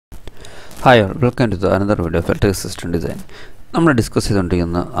Hi all, welcome to another video of Electrical System Design. നമ്മൾ discuss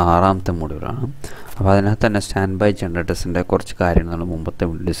ചെയ്തുകൊണ്ടിരിക്കുന്ന ആറാമത്തെ മൊഡ്യൂളാണ്. അപ്പോൾ അതിനകത്ത് തന്നെ സ്റ്റാൻഡ് ബൈ ജനറേറ്റേഴ്സിൻ്റെ കുറച്ച് കാര്യങ്ങൾ നമ്മൾ മുമ്പത്തെ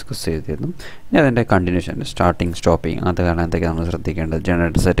ഡിസ്കസ് ചെയ്തിരുന്നു. ഇനി അതിൻ്റെ കണ്ടിന്യൂഷൻ സ്റ്റാർട്ടിങ് സ്റ്റോപ്പിങ് അങ്ങനത്തെ കാരണം എന്തൊക്കെ നമ്മൾ ശ്രദ്ധിക്കേണ്ടത്,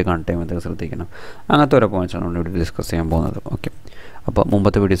 ജനറേറ്റർ സെറ്റ് കണക്ട് ചെയ്യുമ്പോൾ എന്തൊക്കെ ശ്രദ്ധിക്കണം, അങ്ങനത്തെ ഓരോ പോയിൻറ്റ്സാണ് നമ്മൾ ഇവിടെ ഡിസ്കസ് ചെയ്യാൻ പോകുന്നത്. ഓക്കെ, അപ്പോൾ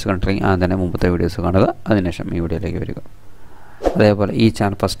മുമ്പത്തെ വീഡിയോസ് കണ്ടില്ലെങ്കിൽ ആ തന്നെ മുമ്പത്തെ വീഡിയോസ് കാണുക, അതിനുശേഷം ഈ വീഡിയോയിലേക്ക് വരിക. അതേപോലെ ഈ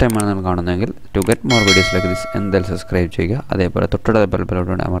ചാനൽ ഫസ്റ്റ് ടൈമാണ് നിങ്ങൾ കാണുന്നതെങ്കിൽ to get more videos like this എന്തായാലും സബ്സ്ക്രൈബ് ചെയ്യുക. അതേപോലെ തൊട്ടടുത്ത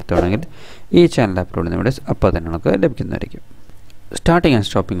ബെൽബിലോട്ട് അമർത്തുകയാണെങ്കിൽ ഈ ചാനൽ അപ്ലോഡ് ചെയ്യുന്ന വീഡിയോസ് അപ്പോൾ തന്നെ നമുക്ക് ലഭിക്കുന്നതായിരിക്കും. Starting and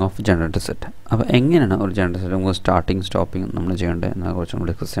stopping of generator set. അപ്പോൾ എങ്ങനെയാണ് ഒരു ജനറേറ്റർ സെറ്റ് നമുക്ക് സ്റ്റാർട്ടിങ് സ്റ്റോപ്പിംഗ് നമ്മൾ ചെയ്യേണ്ടത് എന്നതിനെ കുറിച്ച് നമ്മൾ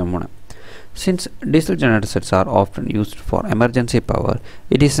ഡിസ്കസ് ചെയ്യാൻ പോകണം. Since diesel generator sets are often used for emergency power,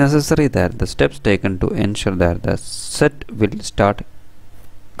 it is necessary that the steps taken to ensure that the set will start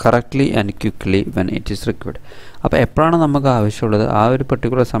correctly and quickly when it is required. അപ്പോൾ എപ്പോഴാണ് നമുക്ക് ആവശ്യമുള്ളത് ആ ഒരു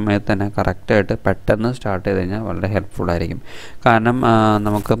particular സമയത്ത് തന്നെ കറക്റ്റായിട്ട് പെട്ടെന്ന് സ്റ്റാർട്ട് ചെയ്ത് കഴിഞ്ഞാൽ വളരെ ഹെൽപ്ഫുൾ ആയിരിക്കും. കാരണം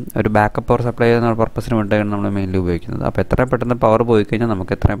നമുക്ക് ഒരു ബാക്കപ്പ് പവർ സപ്ലൈ ചെയ്യുന്ന പർപ്പസിന് വേണ്ടിയാണ് നമ്മൾ മെയിൻലി ഉപയോഗിക്കുന്നത്. അപ്പോൾ എത്രയും പെട്ടെന്ന് പവർ പോയി കഴിഞ്ഞാൽ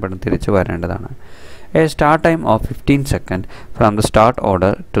നമുക്ക് എത്രയും പെട്ടെന്ന് തിരിച്ച് വരേണ്ടതാണ്. A start time of 15 seconds from the start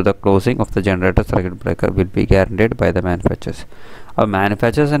order to the closing of the generator circuit breaker will be guaranteed by the manufacturers. അപ്പോൾ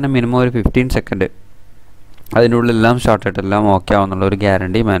മാനുഫാക്ചേഴ്സ് തന്നെ മിനിമം ഒരു 15 സെക്കൻഡ് അതിനുള്ളിലെല്ലാം സ്റ്റാർട്ടായിട്ടെല്ലാം ഓക്കെ ആവുന്നുള്ള ഒരു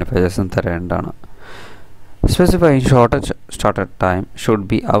ഗ്യാരണ്ടി മാനുഫാക്ചേഴ്സിന് തരേണ്ടതാണ്. Specifying shorter starter time should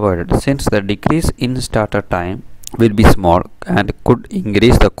be avoided since the decrease in starter time will be small and could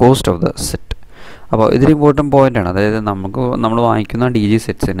increase the cost of the set. അപ്പോൾ ഇതൊരു important പോയിൻ്റാണ്. അതായത് നമ്മൾ വാങ്ങിക്കുന്ന DG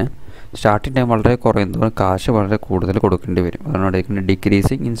സെറ്റ്സിന് സ്റ്റാർട്ടിംഗ് ടൈം വളരെ കുറയുന്നതോടെ കാശ് വളരെ കൂടുതൽ കൊടുക്കേണ്ടി വരും. അതുകൊണ്ട്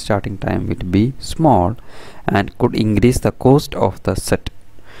decreasing in starting time will be small and could increase the cost of the set.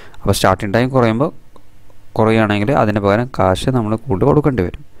 അപ്പോൾ സ്റ്റാർട്ടിംഗ് ടൈം കുറയുകയാണെങ്കിൽ അതിന് പകരം കാശ് നമ്മൾ കൂടുതൽ കൊടുക്കേണ്ടി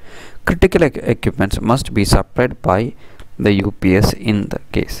വരും. Critical equipments must be supplied by the UPS in the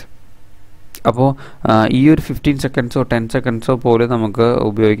case. അപ്പോൾ ഈ ഒരു 15 സെക്കൻഡ്സോ 10 സെക്കൻഡ്സോ പോലും നമുക്ക്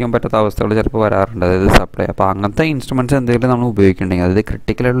ഉപയോഗിക്കാൻ പറ്റാത്ത അവസ്ഥകൾ ചിലപ്പോൾ വരാറുണ്ട്, അതായത് സപ്ലൈ. അപ്പോൾ അങ്ങനത്തെ ഇൻസ്ട്രുമെൻറ്റ്സ് എന്തെങ്കിലും നമ്മൾ ഉപയോഗിക്കുന്നുണ്ടെങ്കിൽ, അതായത്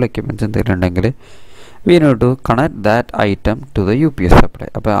ക്രിട്ടിക്കലായിട്ടുള്ള എക്യുപ്മെൻറ്റ്സ് എന്തെങ്കിലും ഉണ്ടെങ്കിൽ we need to connect that item to the UPS supply.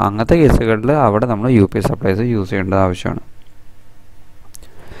 അപ്പോൾ അങ്ങനത്തെ കേസുകളിൽ അവിടെ നമ്മൾ UPS സപ്ലൈസ് യൂസ് ചെയ്യേണ്ടത് ആവശ്യമാണ്.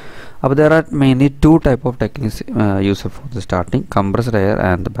 അപ്പോൾ there are mainly two type of techniques used for the starting: compressed air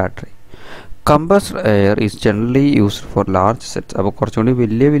and the battery. Compressed air is generally used for large sets. അപ്പോൾ കുറച്ചുകൂടി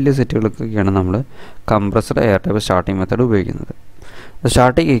വലിയ സെറ്റുകൾക്കൊക്കെയാണ് നമ്മൾ compressed air type starting method ഉപയോഗിക്കുന്നത്. The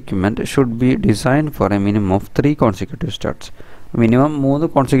starting equipment should be designed for a minimum of 3 consecutive starts. Minimum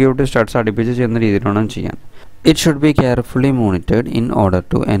 3 consecutive starts അടുപ്പിച്ച് ചെയ്യുന്ന രീതിയിലാണ് ചെയ്യാൻ. It should be carefully monitored in order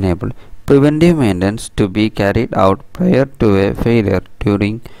to enable preventive maintenance to be carried out prior to a failure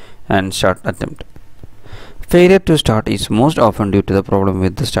during and start attempt. Failure to start is most often due to the problem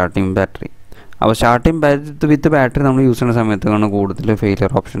with the starting battery. അപ്പോൾ starting with battery നമ്മൾ use ചെയ്യുന്ന സമയത്താണ് കൂടുതൽ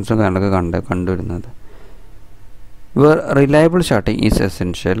failure ഓപ്ഷൻസും കാര്യങ്ങളൊക്കെ കണ്ടുവരുന്നത്. Where reliable starting is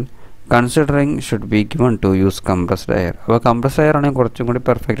essential, considering should be given to use compressed air. അപ്പോൾ compressed air ആണെങ്കിൽ കുറച്ചും കൂടി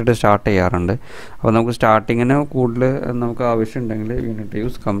പെർഫെക്റ്റായിട്ട് സ്റ്റാർട്ട് ചെയ്യാറുണ്ട്. അപ്പോൾ നമുക്ക് സ്റ്റാർട്ടിങ്ങിന് കൂടുതൽ നമുക്ക് ആവശ്യമുണ്ടെങ്കിൽ we need to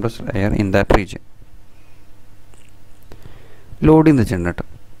use compressed air in that region. Loading the generator.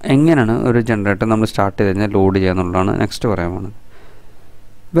 എങ്ങനെയാണ് ഒരു ജനറേറ്റർ നമ്മൾ സ്റ്റാർട്ട് ചെയ്ത് കഴിഞ്ഞാൽ ലോഡ് ചെയ്യുക എന്നുള്ളതാണ് നെക്സ്റ്റ് പറയാൻ പോകുന്നത്.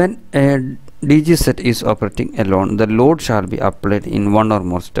 When a DG set is operating alone, the load shall be applied in one or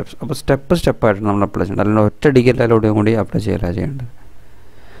more steps. അപ്പോൾ സ്റ്റെപ്പായിട്ട് നമ്മൾ അപ്ലൈ ചെയ്യേണ്ടത്, അല്ലെങ്കിൽ ഒറ്റയടിക്ക് എല്ലാ ലോഡും കൂടി അപ്ലൈ ചെയ്യേണ്ടത്.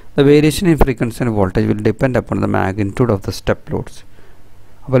 The variation in frequency and voltage will depend upon the magnitude of the step loads.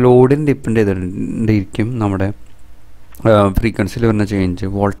 അപ്പോൾ ലോഡിന് ഡിപ്പെൻഡ് ചെയ്തിരിക്കും നമ്മുടെ ഫ്രീക്വൻസിയിൽ വരുന്ന ചേഞ്ച്,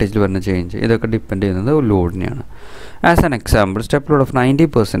 വോൾട്ടേജിൽ വരുന്ന ചേഞ്ച്, ഇതൊക്കെ ഡിപ്പെൻഡ് ചെയ്യുന്നത് ലോഡിനെയാണ്. As an example, step load of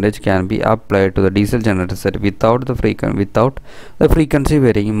 90% can be applied to the diesel generator set without the frequency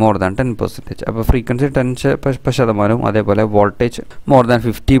varying more than 10%. അപ്പോൾ ഫ്രീക്വൻസി 10% അതേപോലെ വോൾട്ടേജ് മോർ ദാൻ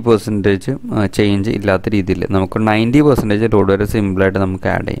 50% ചേഞ്ച് ഇല്ലാത്ത രീതിയിൽ നമുക്ക് 90% ലോഡ് വരെ സിമ്പിളായിട്ട് നമുക്ക്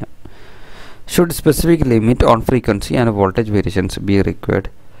ആഡ് ചെയ്യാം. Should specific limit on frequency and voltage variations be required.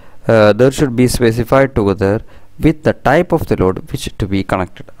 There should be specified together with the type of the load which to be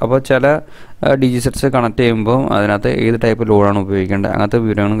connected. അപ്പോൾ ചില DG sets connect ചെയ്യുമ്പോൾ അതിനകത്ത് ഏത് ടൈപ്പ് ലോഡാണ് ഉപയോഗിക്കേണ്ടത് അങ്ങനത്തെ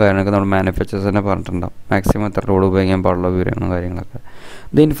വിവരങ്ങളും കാര്യങ്ങളൊക്കെ നമ്മൾ മാനുഫാക്ചേഴ്സ് തന്നെ പറഞ്ഞിട്ടുണ്ടാവും. മാക്സിമം എത്ര ലോഡ് ഉപയോഗിക്കാൻ പാടുള്ള വിവരങ്ങളും കാര്യങ്ങളൊക്കെ.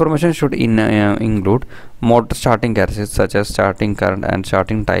 The information should include motor starting characteristics such as starting current and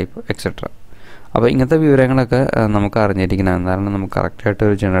starting type etcetera. അപ്പോൾ ഇങ്ങനത്തെ വിവരങ്ങളൊക്കെ നമുക്ക് അറിഞ്ഞിരിക്കണം. എന്നാലും നമുക്ക് കറക്റ്റായിട്ട്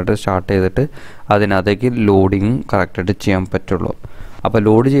ഒരു ജനറേറ്റർ സ്റ്റാർട്ട് ചെയ്തിട്ട് അതിനകത്തേക്ക് ലോഡിങ്ങും കറക്റ്റായിട്ട് ചെയ്യാൻ പറ്റുള്ളൂ. അപ്പോൾ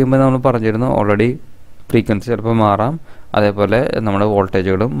ലോഡ് ചെയ്യുമ്പോൾ നമ്മൾ പറഞ്ഞിരുന്നു ഓൾറെഡി ഫ്രീക്വൻസി ചിലപ്പോൾ മാറാം, അതേപോലെ നമ്മുടെ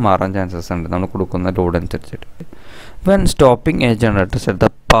വോൾട്ടേജുകളും മാറാൻ ചാൻസസ് ഉണ്ട് നമ്മൾ കൊടുക്കുന്ന ലോഡ് അനുസരിച്ചിട്ട്. When stopping a generator set, the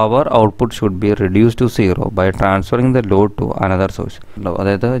power output should be reduced to 0 by transferring the load to another source.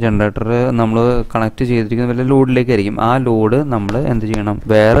 അതായത് ജനറേറ്റർ നമ്മൾ കണക്ട് ചെയ്തിരിക്കുന്ന വലിയ ലോഡിലേക്കായിരിക്കും, ആ ലോഡ് നമ്മൾ എന്ത് ചെയ്യണം,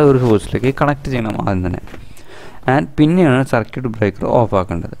 വേറെ ഒരു സോഴ്സിലേക്ക് കണക്ട് ചെയ്യണം ആദ്യം തന്നെ. ആൻഡ് പിന്നെയാണ് സർക്യൂട്ട് ബ്രേക്കർ ഓഫ്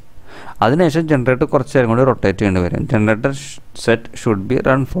ആക്കേണ്ടത്. അതിനുശേഷം ജനറേറ്റർ കുറച്ച് നേരം കൂടി റൊട്ടേറ്റ് ചെയ്യേണ്ടി വരും. Generator set should be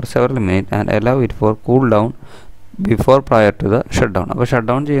run four several minute and allow it for cool down before prior to the shut down. അപ്പോൾ ഷട്ട്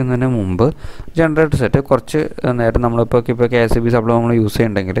ഡൗൺ ചെയ്യുന്നതിന് മുമ്പ് ജനറേറ്റർ സെറ്റ് കുറച്ച് നേരം നമ്മളിപ്പോൾ KCB സപ്ലൈ നമ്മൾ യൂസ്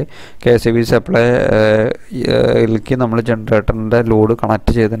ചെയ്യുന്നുണ്ടെങ്കിൽ KCB സപ്ലൈയിലേക്ക് നമ്മൾ ജനറേറ്ററിൻ്റെ ലോഡ്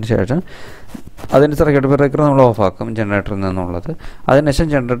കണക്ട് ചെയ്തതിന് ശേഷം അതിൻ്റെ സർക്യൂട്ട് ബ്രേക്കർ നമ്മൾ ഓഫാക്കും ജനറേറ്ററിൽ നിന്നുള്ളത്. അതിനുശേഷം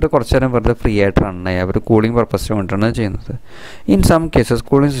ജനറേറ്റർ കുറച്ച് നേരം വെറുതെ ഫ്രീ ആയിട്ട് റൺ ചെയ്യുക. അവർ കൂളിംഗ് പർപ്പസിന് വേണ്ടിയിട്ടാണ് ചെയ്യുന്നത്. In some cases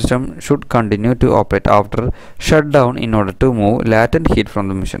cooling system should continue to operate after shut down in order to move latent heat from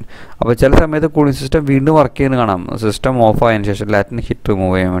the machine. അപ്പോൾ ചില സമയത്ത് കൂളിംഗ് സിസ്റ്റം വീണ്ടും വർക്ക് ചെയ്യുന്നത് കാണാം, സിസ്റ്റം ഓഫ് ആയതിനു ശേഷം ലാറ്റൻറ്റ് ഹീറ്റ്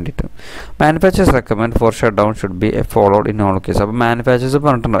റിമൂവ് ചെയ്യാൻ വേണ്ടിയിട്ട്. Manufacturers recommend four shut down should be followed in all case. അപ്പോൾ മാനുഫാക്ചേഴ്സ്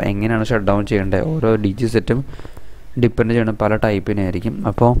പറഞ്ഞിട്ടുണ്ടോ എങ്ങനെയാണ് ഷട്ട് ഡൗൺ ചെയ്യേണ്ടത്. ഓരോ DG സെറ്റും ഡിപ്പെൻഡ് ചെയ്യണം, പല ടൈപ്പിനായിരിക്കും.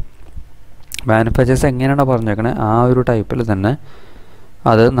 അപ്പോൾ മാനുഫാക്ചേഴ്സ് എങ്ങനെയാണ് പറഞ്ഞേക്കണത് ആ ഒരു ടൈപ്പിൽ തന്നെ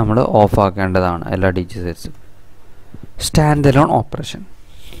അത് നമ്മൾ ഓഫാക്കേണ്ടതാണ് എല്ലാ DG സെറ്റ്സും. Stand alone operation.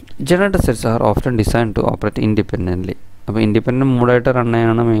 Generator sets R often design to operate independently. അപ്പോൾ ഇൻഡിപെൻഡൻറ്റ് മൂഡായിട്ട് റൺ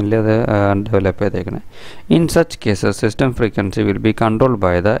ചെയ്യാനാണ് മെയിൻലി അത് ഡെവലപ്പ് ചെയ്തേക്കണേ. In such cases system frequency will be controlled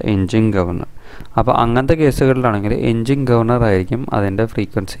by the engine governor. അപ്പോൾ അങ്ങനത്തെ കേസുകളിലാണെങ്കിൽ എൻജിൻ ഗവർണർ ആയിരിക്കും അതിൻ്റെ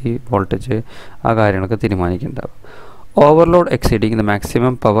ഫ്രീക്വൻസി, വോൾട്ടേജ്, ആ കാര്യങ്ങളൊക്കെ തീരുമാനിക്കേണ്ടത്. Overload exceeding the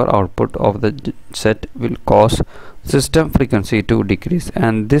maximum power output of the set will cause system frequency to decrease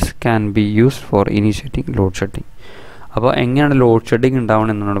and this can be used for initiating load shedding. അപ്പോൾ എങ്ങനെയാണ് load shedding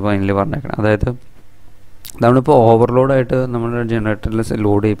ഉണ്ടാവണം എന്നാണ് ഫൈനലി പറഞ്ഞേക്കുന്നത്. അതായത് നമ്മളിപ്പോൾ ഓവർലോഡായിട്ട് നമ്മുടെ ജനറേറ്ററിൽ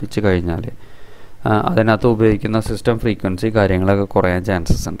ലോഡ് ചെയ്യിപ്പിച്ച് കഴിഞ്ഞാൽ അതിനകത്ത് ഉപയോഗിക്കുന്ന സിസ്റ്റം ഫ്രീക്വൻസി കാര്യങ്ങളൊക്കെ കുറയാൻ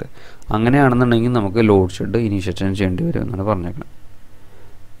ചാൻസസ് ഉണ്ട്. അങ്ങനെയാണെന്നുണ്ടെങ്കിൽ നമുക്ക് ലോഡ് ഷെഡ് ഇനീഷ്യേഷൻ ചെയ്യേണ്ടി വരും എന്നാണ് പറഞ്ഞേക്കുന്നത്.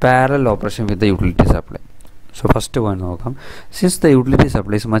 Parallel operation with the utility supply. So first one നോക്കാം. Since the utility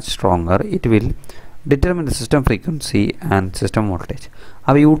supply is much stronger, it will determine the system frequency and system voltage.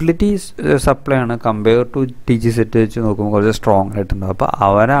 അപ്പോൾ യൂട്ടിലിറ്റി സപ്ലൈ ആണ് കമ്പയർ ടു DG സെറ്റ് വെച്ച് നോക്കുമ്പോൾ കുറച്ച് strong ആയിട്ടുണ്ടാവും. അപ്പോൾ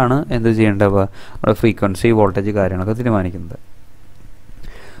അവരാണ് എന്ത് ചെയ്യേണ്ടത്, നമ്മുടെ ഫ്രീക്വൻസി, വോൾട്ടേജ് കാര്യങ്ങളൊക്കെ തീരുമാനിക്കുന്നത്.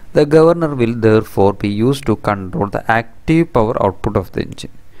 The governor will therefore be used to control the active power output of the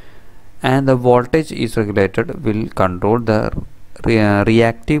engine and the voltage is regulated will control the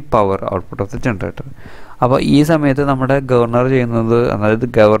reactive power output of the generator. അപ്പോൾ ഈ സമയത്ത് നമ്മുടെ governor ചെയ്യുന്നത്, അതായത്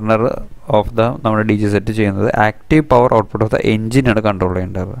governor of the നമ്മുടെ DG set ചെയ്യുന്നത് active power output of the എൻജിനാണ് control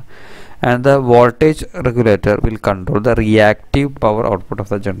ചെയ്യേണ്ടത്. And the voltage regulator will control the reactive power output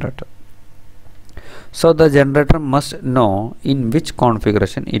of the generator. So the generator must know in which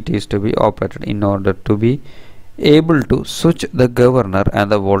configuration it is to be operated in order to be able to switch the governor and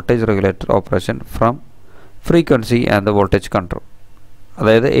the voltage regulator operation from frequency and the voltage control.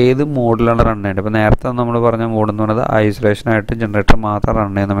 അതായത് ഏത് മോഡിലാണ് run ചെയ്യേണ്ടത്. ഇപ്പോൾ നേരത്തെ നമ്മൾ പറഞ്ഞ mode എന്ന് പറയുന്നത് ഐസൊലേഷനായിട്ട് generator മാത്രം റൺ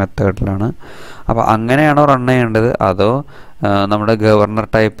ചെയ്യുന്ന മെത്തേഡിലാണ്. അപ്പോൾ അങ്ങനെയാണോ റൺ ചെയ്യേണ്ടത് അതോ നമ്മുടെ ഗവർണർ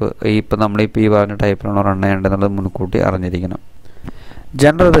ടൈപ്പ് ഇപ്പോൾ നമ്മളിപ്പോൾ ഈ പറഞ്ഞ ടൈപ്പിലാണോ റൺ ചെയ്യേണ്ടത് എന്നുള്ളത് മുൻകൂട്ടി അറിഞ്ഞിരിക്കണം.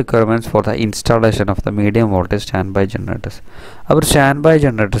 General requirements for the installation of the medium voltage stand by generators. അപ്പോൾ സ്റ്റാൻഡ് ബൈ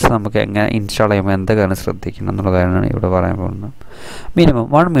ജനറേറ്റേഴ്സ് നമുക്ക് എങ്ങനെ ഇൻസ്റ്റാൾ ചെയ്യുമ്പോൾ എന്തൊക്കെയാണ് ശ്രദ്ധിക്കണം എന്നുള്ള കാര്യമാണ് ഇവിടെ പറയാൻ പോകുന്നത്. Minimum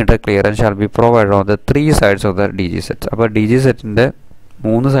 1 metre clearance shall be provide on the 3 sides of the DG set. അപ്പോൾ DG സെറ്റിൻ്റെ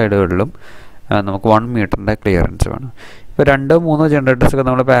 3 സൈഡുകളിലും നമുക്ക് 1 മീറ്ററിൻ്റെ ക്ലിയറൻസ് വേണം. ഇപ്പോൾ 2-3 ജനറേറ്റേഴ്സൊക്കെ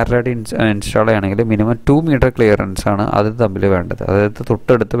നമ്മൾ പാരലായിട്ട് ഇൻസ്റ്റാൾ ചെയ്യുകയാണെങ്കിൽ മിനിമം 2 മീറ്റർ ക്ലിയറൻസ് ആണ് അത് തമ്മിൽ വേണ്ടത്. അതായത്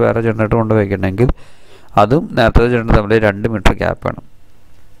തൊട്ടടുത്ത് വേറെ ജനറേറ്റർ കൊണ്ട് വയ്ക്കണമെങ്കിൽ അതും നേരത്തെ ജനറേറ്റർ തമ്മിൽ 2 മീറ്റർ ഗ്യാപ്പ് വേണം.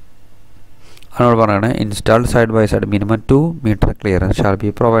 അതിനോട് പറയുന്നത് installed side by side minimum 2 metre clearance shall be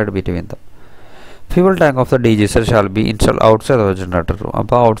provide between them. Fuel tank of the DG set shall be install outside of the generator room.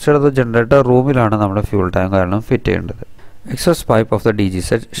 അപ്പോൾ ഔട്ട്സൈഡ് ഓഫ് ദ ജനറേറ്റർ റൂമിലാണ് നമ്മുടെ fuel tank കാരണം fit ചെയ്യേണ്ടത്. Exhaust pipe of the DG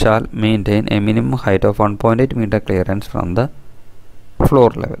set shall maintain a minimum height of 1.8 meter clearance from the floor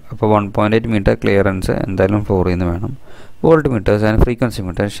level. അപ്പോൾ 1.8 meter clearance എന്തായാലും ഫ്ലോറിൽ നിന്ന് വേണം. Voltmeters and frequency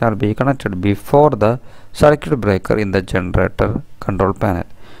meters shall be connected before the circuit breaker in the generator control panel.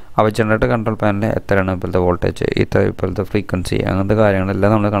 അപ്പോൾ generator control പാനലിൽ എത്രയാണ് ഇപ്പോഴത്തെ voltage, ഇപ്പോഴത്തെ ഫ്രീക്വൻസി, അങ്ങനത്തെ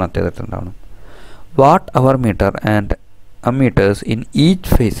കാര്യങ്ങളെല്ലാം നമ്മൾ connect ചെയ്തിട്ടുണ്ടാവണം. What our metre and അമ്മീറ്റേഴ്സ് in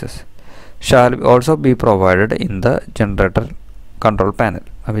each faces shall also be provided in the generator control panel.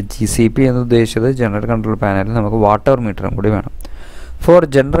 അപ്പോൾ GCP എന്ന് ഉദ്ദേശിച്ചത് ജനറേറ്റർ കൺട്രോൾ പാനലിൽ നമുക്ക് വാട്ടർ മീറ്ററും കൂടി വേണം. Four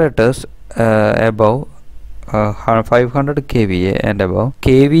generators above 500 kVA and above,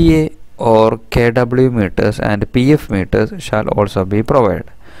 KVA or KW meters and PF meters shall also be provided.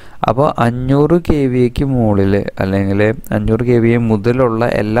 അപ്പോൾ 500 kVAക്ക് മുകളിൽ അല്ലെങ്കിൽ 500 kVA മുതലുള്ള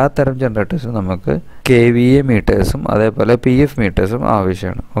എല്ലാ തരം ജനറേറ്റേഴ്സും നമുക്ക് KVA മീറ്റേഴ്സും അതേപോലെ PF മീറ്റേഴ്സും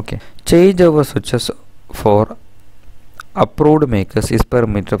ആവശ്യമാണ്. Okay. Change over switches four approved makers is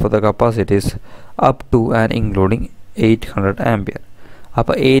permitted for the capacities up two and including 800 ampere.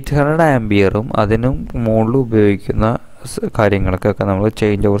 അപ്പോൾ 800 ആംപിയറും അതിനും മുകളിൽ ഉപയോഗിക്കുന്ന കാര്യങ്ങൾക്കൊക്കെ നമ്മൾ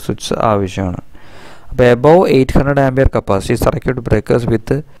ചേഞ്ച് ഓവർ സ്വിച്ച് ആവശ്യമാണ്. അപ്പോൾ above 800 ampere capacity circuit breakers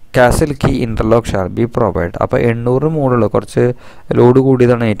with castle key interlock shall be provide. അപ്പോൾ 800 മുകളിൽ കുറച്ച് ലോഡ്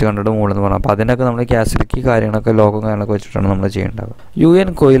കൂടിയതാണ് 800 മുകളിൽ എന്ന് പറഞ്ഞാൽ. അപ്പോൾ അതിനൊക്കെ നമ്മൾ കാസിൽ കീ കാര്യങ്ങളൊക്കെ ലോക്കും കാര്യങ്ങളൊക്കെ വെച്ചിട്ടാണ് നമ്മൾ ചെയ്യേണ്ടത്.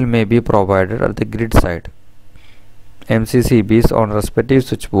 UN coil may be provided at the grid side. MCCBs on respective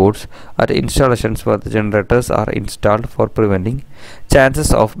switchboards at installations where the generators are installed for preventing chances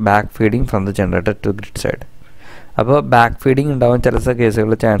of backfeeding from the generator to grid side. അപ്പോൾ back feeding ഉണ്ടാവാൻ ചില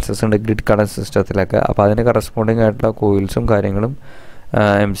കേസുകളിൽ chances ഉണ്ട് grid connect സിസ്റ്റത്തിലൊക്കെ. അപ്പോൾ അതിന് corresponding ആയിട്ടുള്ള കോയിൽസും കാര്യങ്ങളും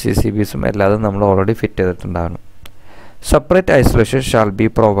MCCBസും എല്ലാതും നമ്മൾ already fit ചെയ്തിട്ടുണ്ടാകണം. Separate isolation shall be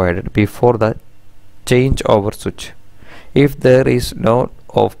provided before the change over switch if there is know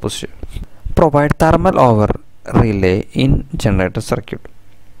of position. Provide thermal over relay in generator circuit.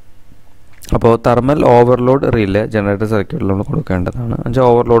 അപ്പോൾ തെർമൽ ഓവർലോഡ് റിലേ ജനറേറ്റർ സർക്യൂട്ടിൽ നമ്മൾ കൊടുക്കേണ്ടതാണ്. എന്നുവെച്ചാൽ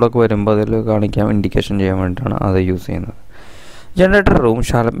ഓവർലോഡൊക്കെ വരുമ്പോൾ അതിൽ കാണിക്കാൻ ഇൻഡിക്കേഷൻ ചെയ്യാൻ വേണ്ടിയിട്ടാണ് അത് യൂസ് ചെയ്യുന്നത്. Generator room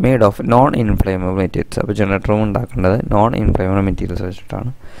shall made of non inflammable materials. അപ്പോൾ ജനറേറ്റർ റൂം ഉണ്ടാക്കേണ്ടത് നോൺ ഇൻഫ്ലേമബിൾ മെറ്റീരിയൽസ്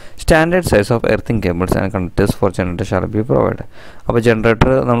വെച്ചിട്ടാണ്. Standard size of earthing cables and conductors four generator shall be provide. അപ്പോൾ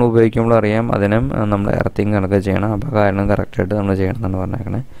ജനറേറ്റർ നമ്മൾ ഉപയോഗിക്കുമ്പോൾ അറിയാം അതിനും നമ്മൾ എർത്തിങ് കണക്ക് ചെയ്യണം. അപ്പോൾ കാരണം കറക്റ്റായിട്ട് നമ്മൾ ചെയ്യണം എന്നാണ്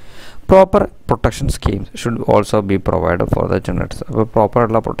പറഞ്ഞേക്കണേ. Proper protection schemes should also be provide for the generators. അപ്പോൾ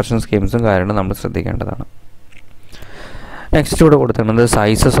പ്രോപ്പറായിട്ടുള്ള പ്രൊട്ടക്ഷൻ സ്കീംസും കാര്യങ്ങളും നമ്മൾ ശ്രദ്ധിക്കേണ്ടതാണ്. നെക്സ്റ്റ് ഇവിടെ കൊടുത്തിട്ടുള്ളത്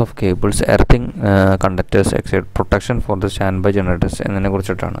sizes of cables, earthing conductors exact protection for the stand by generators എന്നതിനെ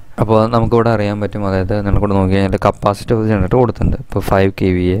കുറിച്ചിട്ടാണ്. അപ്പോൾ നമുക്കിവിടെ അറിയാൻ പറ്റും, അതായത് നിങ്ങൾക്കിവിടെ നോക്കി കഴിഞ്ഞാൽ കപ്പാസിറ്റി ഓഫ് ജനറേറ്റർ കൊടുത്തിട്ടുണ്ട്. ഇപ്പോൾ 5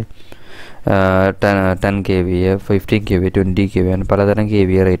 kVA, 10 kVA, 15 kVA, 20 kVA അങ്ങനെ പലതരം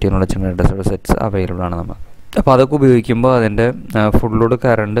kVA റേറ്റിങ്ങിലുള്ള ജനറേറ്റേഴ്സുടെ സെറ്റ്സ് അവൈലബിൾ ആണ് നമുക്ക്. അപ്പോൾ അതൊക്കെ ഉപയോഗിക്കുമ്പോൾ അതിൻ്റെ ഫുൾ ലോഡ്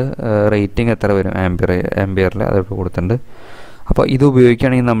കറണ്ട് റേറ്റിംഗ് എത്ര വരും ആംബിയറിൽ അതിപ്പോൾ കൊടുത്തിട്ടുണ്ട്. അപ്പോൾ ഇത്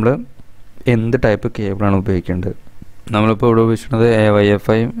ഉപയോഗിക്കുകയാണെങ്കിൽ നമ്മൾ എന്ത് ടൈപ്പ് കേബിളാണ് ഉപയോഗിക്കേണ്ടത്? നമ്മളിപ്പോൾ ഇവിടെ ഉപയോഗിക്കുന്നത്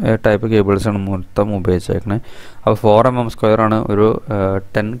AYFI ടൈപ്പ് കേബിൾസാണ് മൊത്തം ഉപയോഗിച്ചേക്കുന്നത്. അപ്പോൾ 4 mm² ആണ് ഒരു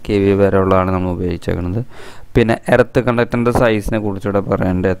 10 kVA വരെ ഉള്ളതാണ് നമ്മൾ ഉപയോഗിച്ചേക്കുന്നത്. പിന്നെ എർത്ത് കണ്ടക്ടറിൻ്റെ സൈസിനെ കുറിച്ചിവിടെ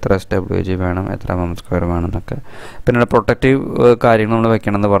പറയേണ്ടത് എത്ര SWG വേണം, എത്ര mm² വേണം എന്നൊക്കെ. പിന്നെ പ്രൊട്ടക്റ്റീവ് കാര്യങ്ങൾ നമ്മൾ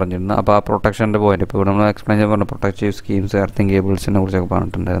വെക്കണമെന്ന് പറഞ്ഞിരുന്നു. അപ്പോൾ ആ പ്രൊട്ടക്ഷൻ്റെ പോയിന്റ് ഇപ്പോൾ നമ്മൾ എക്സ്പ്ലെയിൻ ചെയ്യാൻ പറഞ്ഞ പ്രൊട്ടക്റ്റീവ് സ്കീംസ്, എർത്തിങ് കേബിൾസിനെ കുറിച്ചൊക്കെ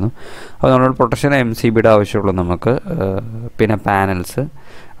പറഞ്ഞിട്ടുണ്ടായിരുന്നു. അപ്പോൾ നമ്മൾ പ്രൊട്ടക്ഷൻ MCBയുടെ ആവശ്യമുള്ളൂ നമുക്ക്. പിന്നെ പാനൽസ്,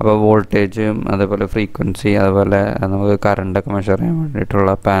 അപ്പോൾ വോൾട്ടേജും അതേപോലെ ഫ്രീക്വൻസി അതുപോലെ നമുക്ക് കറണ്ടൊക്കെ മെഷർ ചെയ്യാൻ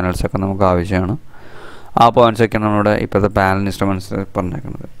വേണ്ടിയിട്ടുള്ള പാനൽസൊക്കെ നമുക്ക് ആവശ്യമാണ്. ആ പോയിൻറ്റ്സൊക്കെയാണ് നമ്മുടെ ഇപ്പോഴത്തെ പാനൽ ഇൻസ്ട്രുമെൻറ്റ്സ്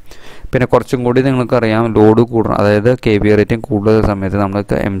പറഞ്ഞേക്കുന്നത്. പിന്നെ കുറച്ചും കൂടി നിങ്ങൾക്കറിയാം ലോഡ് കൂടണം, അതായത് KVA റേറ്റിംഗ് കൂടുതൽ സമയത്ത്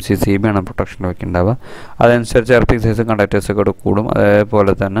നമ്മൾക്ക് MCCB ആണ് പ്രൊട്ടക്ഷൻ വെക്കേണ്ടാവുക. അതനുസരിച്ച് എർത്തിങ് സൈസും കണ്ടക്ടേഴ്സൊക്കെ കൂടെ കൂടും.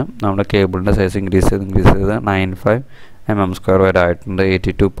 അതേപോലെ തന്നെ നമ്മുടെ കേബിളിൻ്റെ സൈസ് ഇൻക്രീസ് ചെയ്ത് 95 mm² വരെ ആയിട്ടുണ്ട്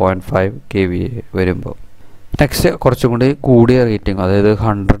 82.5 kVA വരുമ്പോൾ. നെക്സ്റ്റ് കുറച്ചും കൂടി കൂടിയ റേറ്റിംഗ്, അതായത്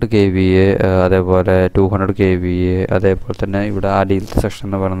 100 kVA, അതേപോലെ 200 kVA, അതേപോലെ തന്നെ ഇവിടെ അടിയിലത്തെ സെക്ഷൻ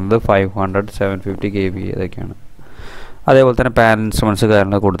എന്ന് പറയുന്നത് 500, 750 kVA ഇതൊക്കെയാണ്. അതേപോലെ തന്നെ പാനൽ ഇൻസ്ട്രുമെൻറ്റ്സ്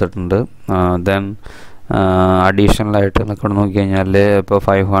കാര്യങ്ങൾ കൊടുത്തിട്ടുണ്ട്. ദെൻ അഡീഷണലായിട്ട് നിങ്ങൾക്ക് ഇവിടെ നോക്കി കഴിഞ്ഞാൽ ഇപ്പോൾ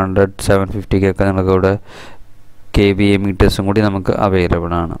 500, 750 നിങ്ങൾക്ക് ഇവിടെ kVA മീറ്റേഴ്സും കൂടി നമുക്ക്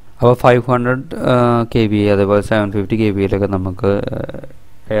അവൈലബിൾ ആണ്. അപ്പോൾ 500 kVA അതേപോലെ 750 kVAയിലൊക്കെ നമുക്ക്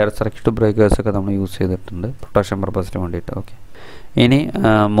എയർ സർക്യൂട്ട് ബ്രേക്കേഴ്സൊക്കെ നമ്മൾ യൂസ് ചെയ്തിട്ടുണ്ട് പ്രൊട്ടക്ഷൻ പർപ്പസിന് വേണ്ടിയിട്ട്. ഓക്കെ, ഇനി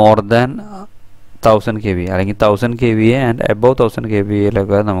മോർ ദാൻ 1000 kVA അല്ലെങ്കിൽ 1000 kVA ആൻഡ് എബവ് 1000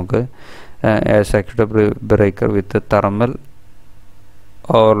 kVAയിലൊക്കെ നമുക്ക് എയർ സർക്യൂട്ട് ബ്രേക്കർ വിത്ത് തെർമൽ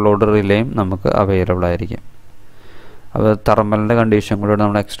ഓവർലോഡ് റിലേയും നമുക്ക് അവൈലബിൾ ആയിരിക്കും. അപ്പോൾ തെർമലിൻ്റെ കണ്ടീഷൻ കൂടെ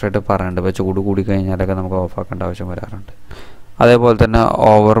നമ്മൾ എക്സ്ട്രാ ആയിട്ട് പറയേണ്ടത്. ഇപ്പോൾ ചൂട് കൂടി കഴിഞ്ഞാലൊക്കെ നമുക്ക് ഓഫാക്കേണ്ട ആവശ്യം വരാറുണ്ട്. അതേപോലെ തന്നെ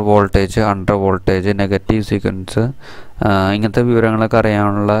over voltage, under voltage, negative sequence ഇങ്ങനത്തെ വിവരങ്ങളൊക്കെ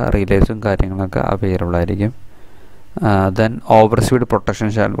അറിയാനുള്ള റിലേസും കാര്യങ്ങളൊക്കെ അവൈലബിൾ ആയിരിക്കും. Then over speed protection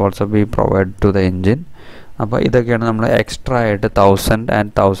shall also be provide to the engine. അപ്പോൾ ഇതൊക്കെയാണ് നമ്മൾ എക്സ്ട്രാ ആയിട്ട് 1000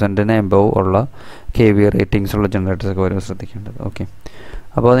 ആൻഡ് 1000 എബവ് ഉള്ള KVA റേറ്റിംഗ്സ് ഉള്ള ജനറേറ്റേഴ്സൊക്കെ വരുമ്പോൾ ശ്രദ്ധിക്കേണ്ടത്. ഓക്കെ,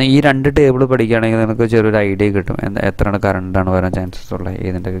 അപ്പോൾ ഈ 2 ടേബിൾ പഠിക്കുകയാണെങ്കിൽ നമുക്ക് ചെറിയൊരു ഐഡിയ കിട്ടും എത്രയാണ് കറണ്ടാണ് വരാൻ ചാൻസസ് ഉള്ളത്,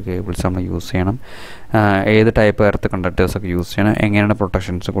 ഏതിൻ്റെയൊക്കെ കേബിൾസ് നമ്മൾ യൂസ് ചെയ്യണം, ഏത് ടൈപ്പ് എർത്ത് കണ്ടക്ടേഴ്സൊക്കെ യൂസ് ചെയ്യണം, എങ്ങനെയാണ്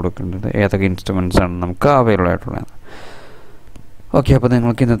പ്രൊട്ടക്ഷൻസ് കൊടുക്കേണ്ടത്, ഏതൊക്കെ ഇൻസ്ട്രുമെൻറ്റ്സ് ആണ് നമുക്ക് അവൈലബിൾ ആയിട്ടുള്ളത്. ഓക്കെ, അപ്പോൾ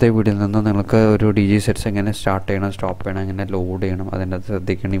നിങ്ങൾക്ക് ഇന്നത്തെ വീഡിയോയിൽ നിന്ന് നിങ്ങൾക്ക് ഒരു DG സെറ്റ്സ് എങ്ങനെ സ്റ്റാർട്ട് ചെയ്യണം, സ്റ്റോപ്പ് ചെയ്യണം, എങ്ങനെ ലോഡ് ചെയ്യണം, അതിൻ്റെ അത്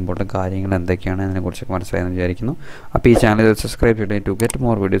ശ്രദ്ധിക്കേണ്ട ഇമ്പോർട്ടൻറ്റ് കാര്യങ്ങൾ എന്തൊക്കെയാണ് അതിനെക്കുറിച്ചൊക്കെ മനസ്സിലായെന്ന് വിചാരിക്കുന്നു. അപ്പോൾ ഈ ചാനൽ സബ്സ്ക്രൈബ് ചെയ്തിട്ട് ടു ഗെറ്റ്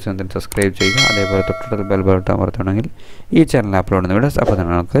മോർ വീഡിയോസ് എന്തെങ്കിലും സബ്സ്ക്രൈബ് ചെയ്യുക. അതേപോലെ തൊട്ടടുത്ത ബെൽ ബട്ടൺ അമർത്തുകയാണെങ്കിൽ ഈ ചാനൽ അപ്ലോഡ് ചെയ്യുന്ന വീഡിയോസ് അപ്പോൾ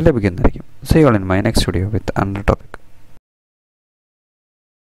നിങ്ങൾക്ക് ലഭിക്കുന്നതായിരിക്കും. See you all in my next video with another topic.